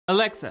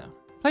Alexa,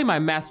 play my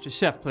Master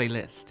Chef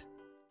playlist.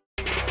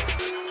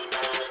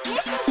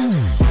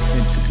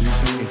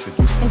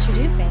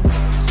 Introducing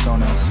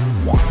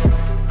Sonos One.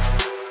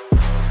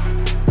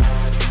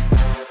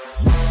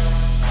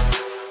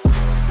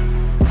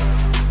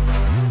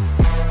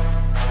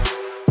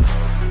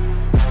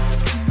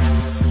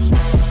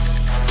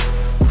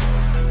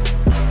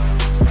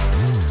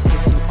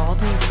 gives you all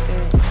these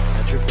goods.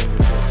 At your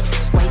fingertips.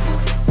 White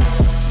noise,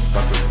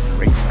 But with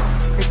great sound.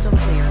 crystal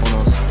clear.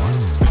 Sonos One.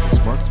 The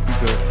smart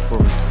speaker for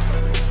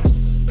retailers.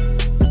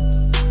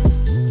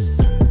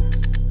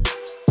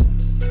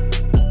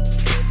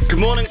 Good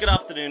morning, good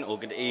afternoon, or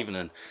good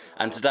evening.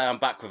 And today I'm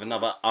back with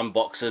another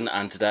unboxing,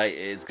 and today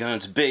is going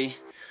to be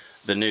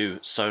the new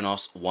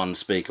Sonos One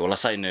speaker. Well, I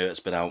say new, it's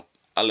been out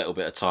a little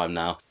bit of time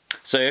now.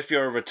 So if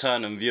you're a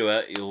returning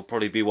viewer, you'll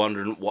probably be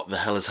wondering what the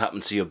hell has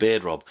happened to your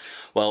beard, Rob.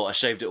 Well, I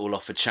shaved it all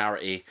off for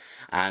charity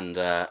and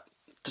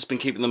just been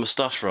keeping the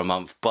moustache for a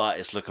month, but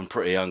it's looking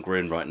pretty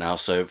ungroomed right now.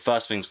 So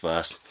first things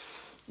first,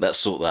 let's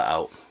sort that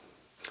out.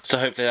 So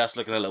hopefully that's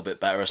looking a little bit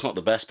better. It's not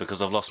the best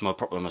because I've lost my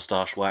proper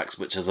moustache wax,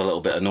 which is a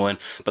little bit annoying,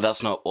 but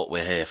that's not what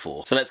we're here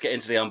for. So let's get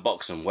into the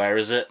unboxing. Where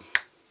is it?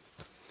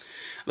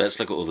 Let's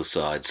look at all the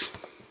sides.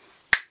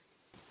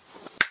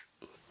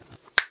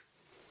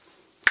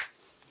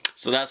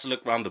 So that's a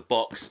look around the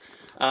box.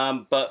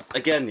 But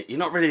again, you're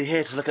not really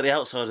here to look at the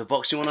outside of the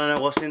box. You want to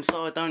know what's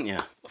inside, don't you?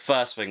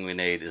 First thing we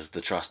need is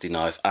the trusty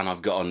knife, and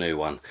I've got a new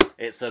one.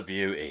 It's a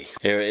beauty.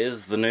 Here it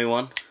is, the new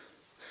one.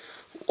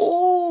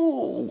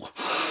 Ooh,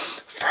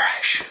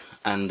 fresh.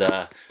 And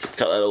cut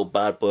that little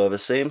bad boy of a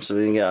seam so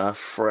we can get a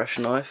fresh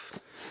knife.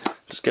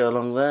 Just go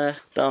along there,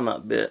 down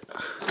that bit.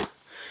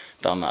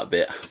 Done that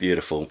bit,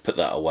 beautiful. Put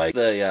that away.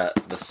 The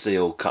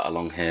seal cut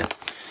along here.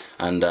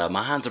 And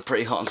my hands are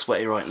pretty hot and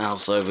sweaty right now,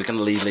 so we're going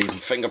to leave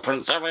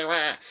fingerprints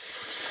everywhere.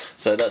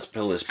 So let's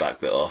peel this back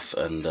bit off,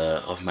 and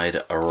I've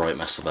made a right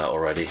mess of that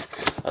already,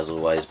 as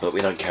always. But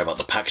we don't care about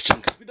the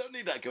packaging, because we don't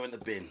need that going in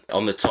the bin.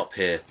 On the top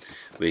here,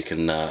 we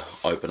can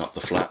open up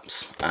the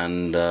flaps,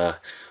 and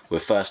we're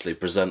firstly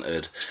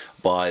presented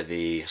by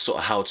the sort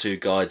of how-to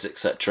guides,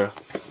 etc.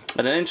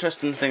 And an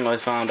interesting thing I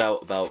found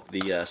out about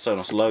the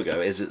Sonos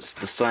logo is it's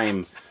the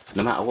same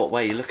no matter what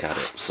way you look at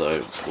it.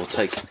 So we'll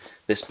take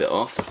this bit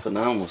off for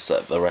now and we'll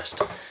set the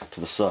rest to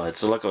the side.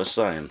 So like I was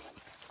saying,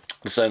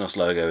 the Sonos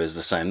logo is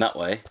the same that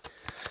way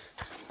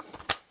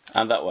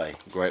and that way.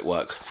 Great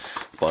work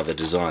by the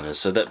designers.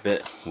 So that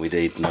bit we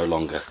need no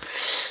longer.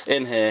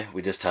 In here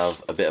we just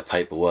have a bit of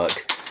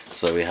paperwork.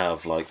 So we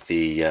have like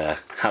the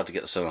how to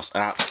get the Sonos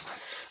app,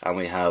 and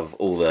we have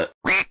all the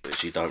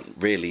which you don't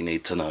really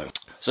need to know.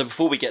 So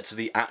before we get to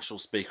the actual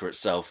speaker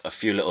itself, a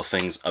few little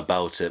things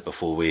about it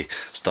before we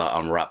start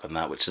unwrapping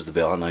that, which is the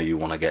bit I know you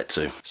want to get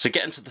to. So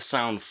getting to the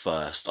sound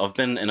first, I've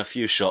been in a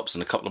few shops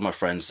and a couple of my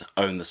friends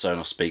own the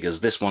Sonos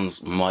speakers. This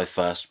one's my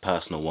first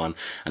personal one,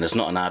 and it's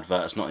not an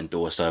advert, it's not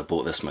endorsed, I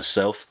bought this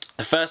myself.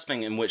 The first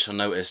thing in which I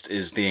noticed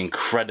is the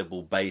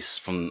incredible bass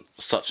from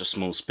such a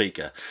small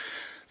speaker.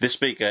 This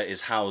speaker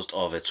is housed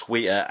of a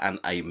tweeter and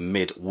a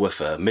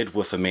mid-woofer.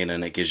 Mid-woofer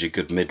meaning it gives you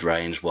good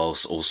mid-range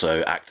whilst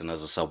also acting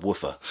as a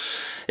subwoofer.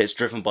 It's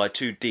driven by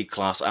two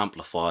D-class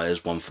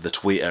amplifiers, one for the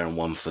tweeter and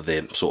one for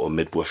the sort of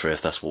mid-woofer,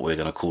 if that's what we're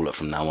going to call it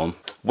from now on.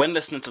 When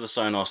listening to the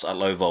Sonos at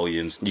low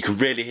volumes, you can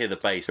really hear the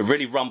bass. It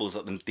really rumbles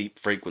at them deep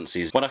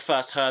frequencies. When I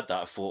first heard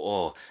that, I thought,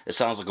 oh, it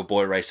sounds like a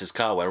boy races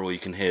car where all you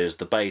can hear is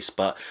the bass,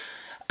 but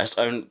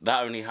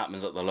that only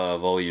happens at the lower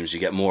volumes. You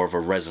get more of a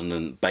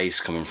resonant bass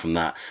coming from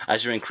that.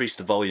 As you increase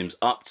the volumes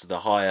up to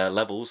the higher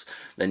levels,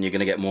 then you're going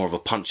to get more of a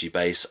punchy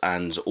bass,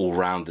 and all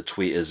round the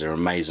tweeters are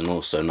amazing,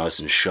 also nice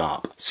and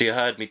sharp. So you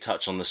heard me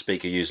touch on the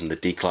speaker using the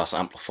D-class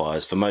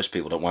amplifiers. For most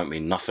people that won't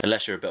mean nothing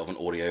unless you're a bit of an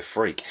audio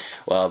freak.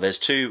 Well, there's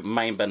two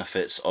main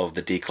benefits of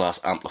the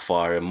D-class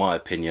amplifier in my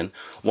opinion.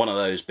 One of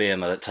those being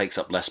that it takes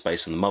up less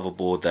space in the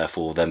motherboard,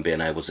 therefore then being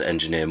able to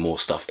engineer more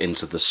stuff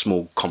into the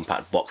small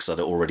compact box that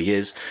it already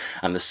is.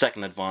 And the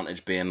second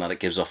advantage being that it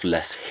gives off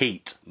less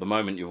heat, the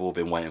moment you've all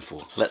been waiting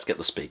for. Let's get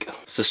the speaker.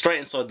 So straight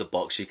inside the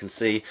box you can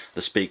see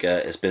the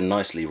speaker has been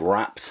nicely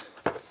wrapped.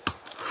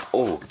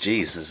 Oh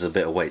geez, there's a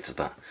bit of weight to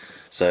that.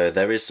 So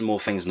there is some more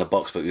things in the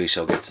box, but we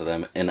shall get to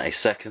them in a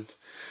second.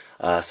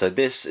 So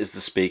this is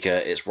the speaker.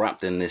 It's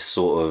wrapped in this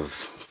sort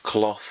of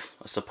cloth,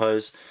 I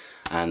suppose,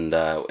 and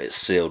it's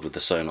sealed with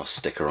the Sonos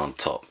sticker on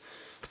top.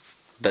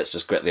 Let's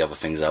just get the other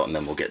things out and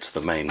then we'll get to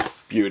the main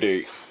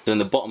beauty. So in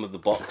the bottom of the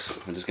box,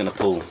 I'm just going to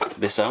pull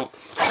this out.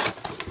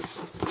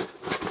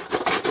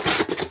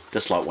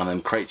 Just like one of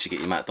them crates you get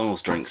your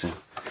McDonald's drinks in.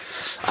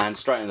 And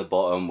straight in the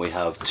bottom we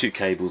have two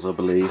cables, I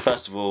believe.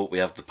 First of all, we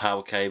have the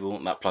power cable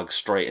that plugs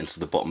straight into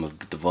the bottom of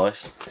the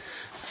device.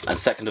 And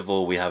second of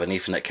all, we have an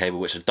Ethernet cable,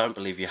 which I don't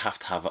believe you have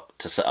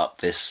to set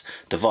up this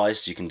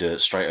device. You can do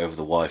it straight over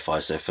the Wi-Fi.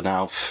 So for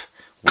now,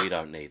 we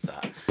don't need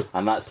that.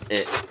 And that's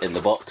it in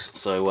the box,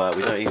 so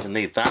we don't even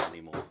need that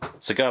anymore.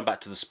 So going back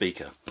to the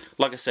speaker,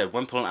 like I said,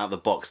 when pulling out the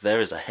box, there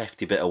is a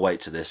hefty bit of weight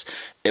to this.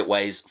 It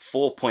weighs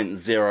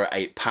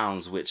 4.08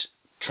 pounds, which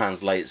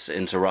translates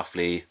into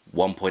roughly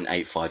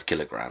 1.85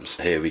 kilograms.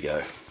 Here we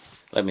go.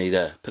 Let me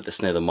put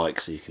this near the mic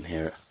so you can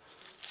hear it.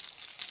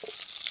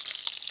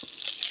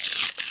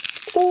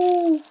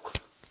 Ooh!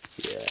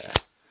 Yeah.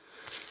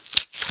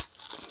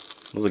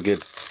 There's a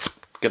good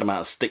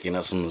amount of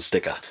stickiness on the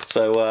sticker.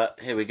 So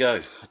here we go.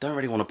 I don't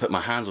really want to put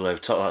my hands all over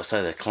top, like I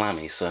say, they're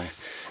clammy, so I'm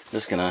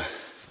just gonna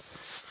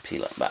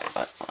peel it back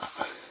like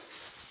that.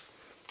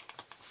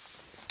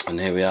 And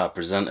here we are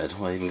presented,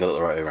 well I even got it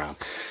the right way around.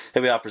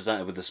 Here we are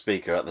presented with the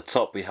speaker. At the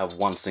top we have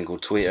one single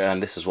tweeter,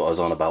 and this is what I was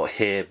on about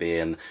here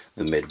being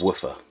the mid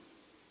woofer.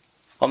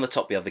 On the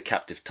top we have the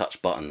captive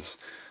touch buttons.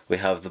 We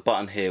have the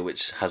button here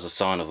which has a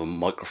sign of a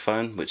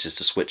microphone, which is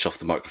to switch off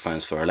the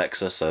microphones for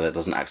Alexa so that it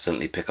doesn't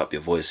accidentally pick up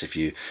your voice if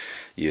you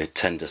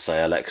tend to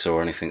say Alexa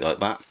or anything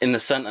like that. In the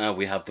center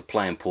we have the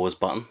play and pause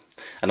button,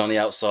 and on the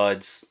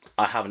outsides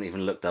I haven't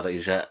even looked at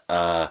it yet,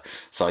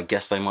 so I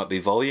guess they might be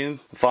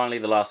volume. Finally,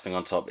 the last thing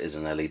on top is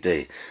an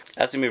LED.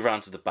 As we move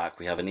around to the back,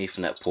 we have an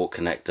Ethernet port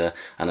connector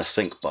and a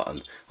sync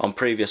button. On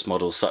previous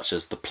models, such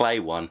as the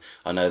Play one,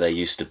 I know there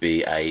used to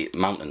be a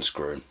mountain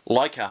screw.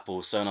 Like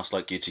Apple, Sonos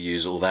like you to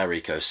use all their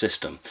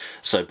ecosystem.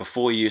 So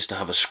before you used to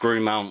have a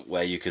screw mount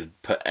where you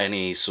could put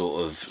any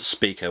sort of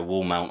speaker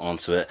wall mount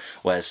onto it,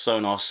 whereas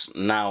Sonos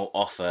now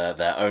offer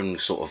their own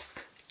sort of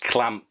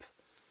clamp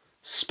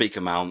speaker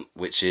mount,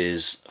 which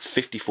is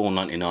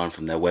 $54.99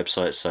 from their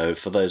website. So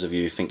for those of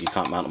you who think you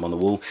can't mount them on the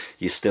wall,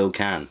 you still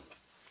can.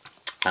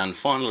 And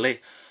finally,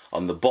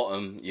 on the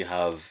bottom you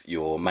have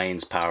your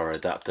mains power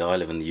adapter. I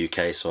live in the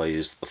UK, so I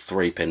use the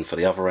 3-pin for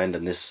the other end,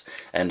 and this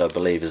end I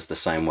believe is the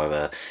same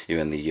whether you're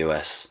in the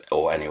US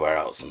or anywhere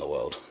else in the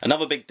world.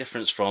 Another big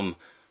difference from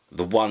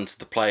the one to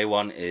the Play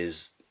one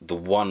is the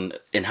one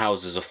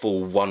in-houses a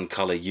full one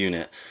colour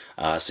unit,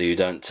 so you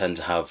don't tend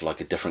to have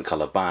like a different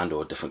colour band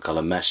or a different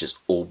colour mesh. It's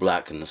all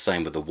black, and the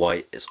same with the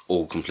white, it's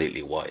all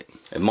completely white.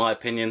 In my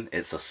opinion,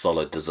 it's a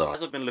solid design.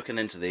 As I've been looking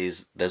into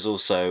these, there's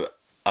also,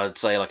 I'd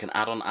say, like an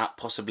add-on app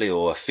possibly,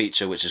 or a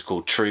feature which is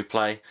called True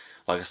Play.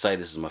 Like I say,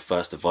 this is my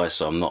first device,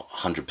 so I'm not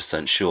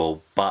 100%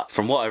 sure, but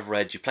from what I've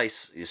read, you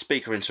place your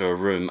speaker into a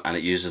room and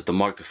it uses the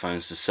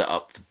microphones to set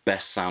up the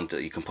best sound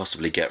that you can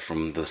possibly get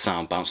from the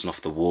sound bouncing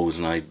off the walls,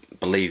 and I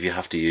believe you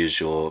have to use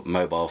your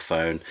mobile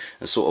phone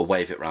and sort of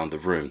wave it around the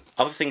room.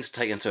 Other things to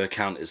take into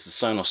account is the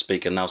Sonos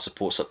speaker now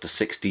supports up to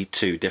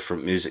 62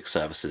 different music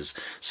services.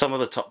 Some of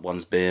the top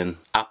ones being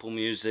Apple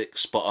Music,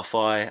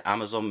 Spotify,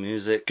 Amazon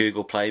Music,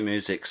 Google Play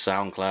Music,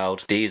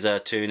 SoundCloud, Deezer,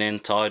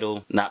 TuneIn,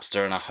 Tidal,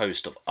 Napster, and a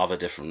host of other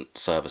different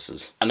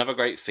services. Another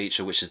great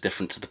feature which is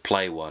different to the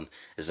Play one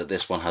is that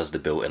this one has the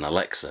built-in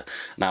Alexa.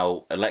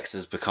 Now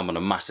Alexa's becoming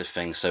a massive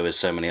thing, so is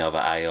so many other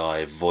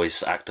AI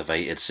voice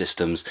activated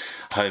systems.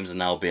 Homes are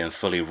now being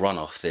fully run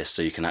off this,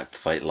 so you can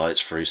activate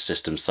lights through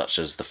systems such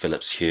as the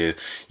Philips Hue.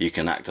 You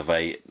can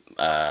activate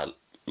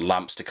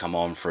lamps to come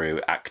on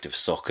through active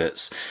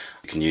sockets.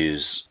 You can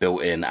use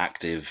built-in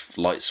active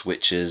light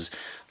switches,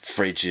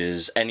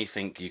 fridges,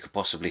 anything you could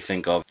possibly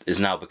think of is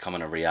now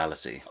becoming a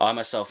reality. I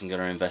myself am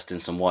going to invest in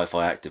some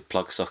Wi-Fi active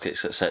plug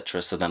sockets,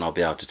 etc., so then I'll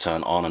be able to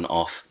turn on and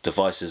off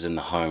devices in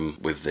the home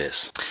with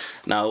this.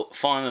 Now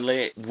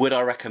finally, would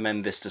I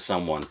recommend this to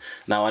someone?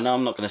 Now I know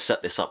I'm not going to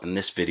set this up in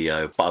this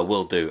video, but I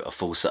will do a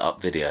full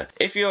setup video.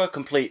 If you're a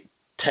complete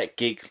tech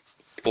geek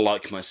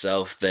like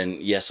myself, then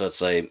yes, I'd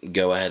say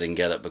go ahead and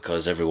get it,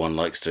 because everyone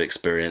likes to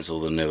experience all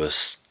the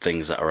newest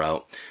things that are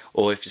out.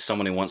 Or if you're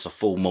someone who wants a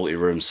full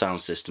multi-room sound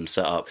system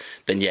set up,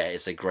 then yeah,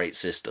 it's a great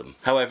system.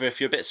 However,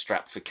 if you're a bit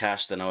strapped for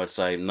cash, then I would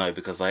say no,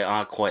 because they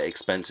are quite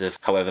expensive.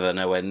 However, they're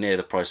nowhere near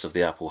the price of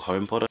the Apple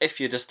HomePod.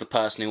 If you're just the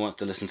person who wants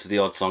to listen to the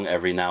odd song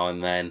every now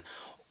and then,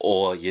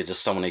 or you're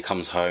just someone who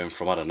comes home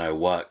from, I don't know,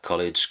 work,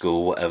 college,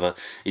 school, whatever,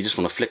 you just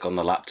want to flick on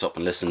the laptop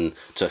and listen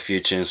to a few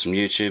tunes from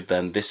YouTube,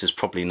 then this is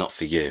probably not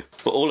for you.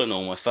 But all in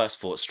all, my first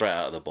thoughts straight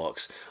out of the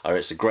box are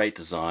it's a great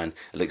design,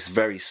 it looks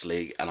very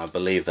sleek, and I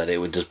believe that it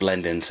would just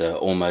blend into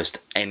almost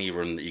any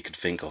room that you could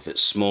think of.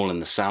 It's small,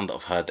 and the sound that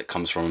I've heard that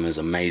comes from them is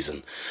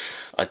amazing.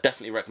 I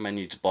definitely recommend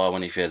you to buy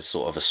one if you had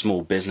sort of a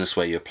small business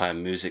where you're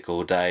playing music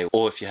all day,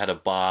 or if you had a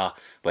bar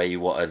where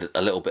you wanted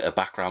a little bit of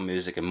background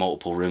music in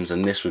multiple rooms,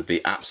 and this would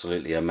be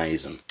absolutely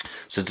amazing.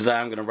 So today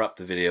I'm going to wrap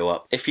the video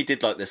up. If you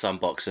did like this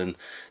unboxing,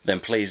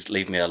 then please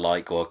leave me a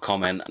like or a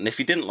comment, and if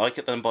you didn't like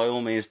it, then by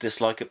all means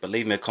dislike it, but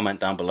leave me a comment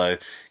down below,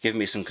 give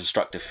me some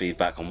constructive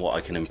feedback on what I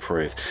can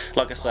improve.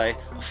 Like I say,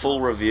 a full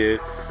review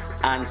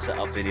and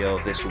setup video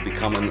of this will be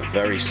coming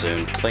very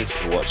soon. Thank you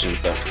for watching,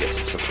 don't forget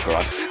to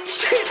subscribe.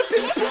 See you in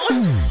a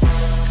bit, boys.